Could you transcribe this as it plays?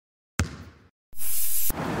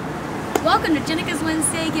Welcome to Jenicas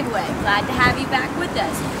Wednesday giveaway. Glad to have you back with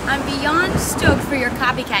us. I'm beyond stoked for your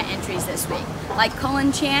copycat entries this week, like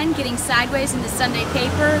Colin Chan getting sideways in the Sunday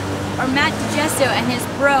paper, or Matt DeGesso and his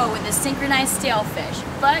bro with a synchronized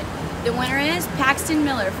stalefish. But the winner is Paxton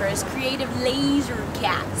Miller for his creative laser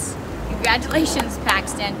cats. Congratulations,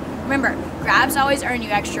 Paxton. Remember, grabs always earn you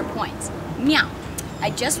extra points. Meow.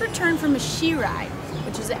 I just returned from a ski ride,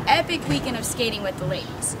 which was an epic weekend of skating with the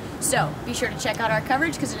ladies. So be sure to check out our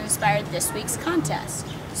coverage because it inspired this week's contest.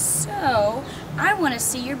 So I want to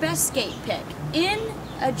see your best skate pick in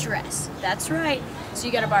a dress. That's right. So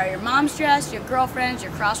you got to borrow your mom's dress, your girlfriend's,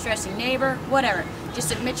 your cross-dressing neighbor, whatever. Just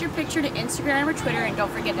submit your picture to Instagram or Twitter, and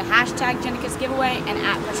don't forget to hashtag Jenicas giveaway and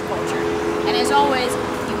 @pushculture. And as always,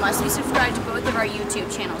 you must be subscribed to both of our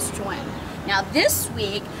YouTube channels to win. Now this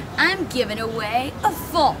week, I'm giving away a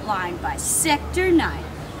Fault Line by Sector 9.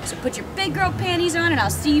 So put your big girl panties on and I'll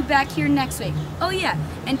see you back here next week. Oh yeah,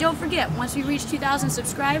 and don't forget, once we reach 2,000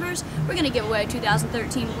 subscribers, we're gonna give away a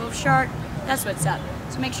 2013 Wolf Shark. That's what's up.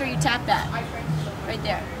 So make sure you tap that. Right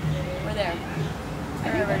there. We're there.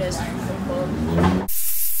 Wherever it is.